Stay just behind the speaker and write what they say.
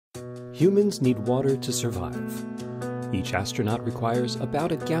Humans need water to survive. Each astronaut requires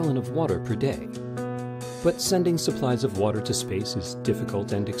about a gallon of water per day. But sending supplies of water to space is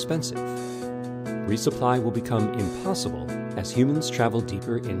difficult and expensive. Resupply will become impossible as humans travel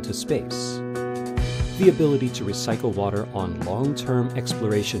deeper into space. The ability to recycle water on long-term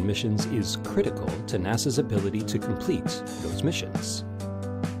exploration missions is critical to NASA's ability to complete those missions.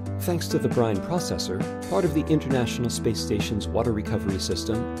 Thanks to the brine processor, part of the International Space Station's water recovery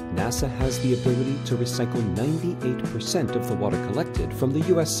system, NASA has the ability to recycle 98% of the water collected from the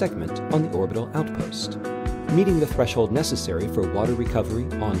U.S. segment on the orbital outpost, meeting the threshold necessary for water recovery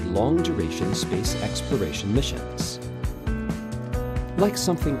on long-duration space exploration missions. Like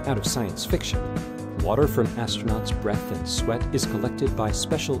something out of science fiction, water from astronauts' breath and sweat is collected by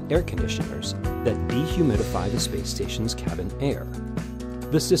special air conditioners that dehumidify the space station's cabin air.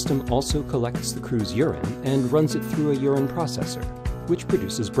 The system also collects the crew's urine and runs it through a urine processor, which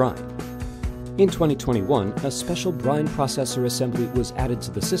produces brine. In 2021, a special brine processor assembly was added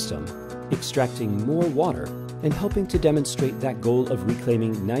to the system, extracting more water and helping to demonstrate that goal of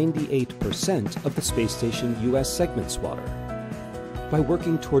reclaiming 98% of the space station U.S. segment's water. By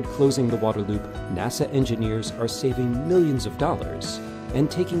working toward closing the water loop, NASA engineers are saving millions of dollars and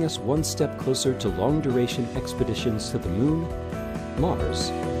taking us one step closer to long-duration expeditions to the Moon, Mars,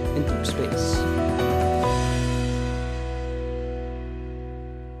 and deep space.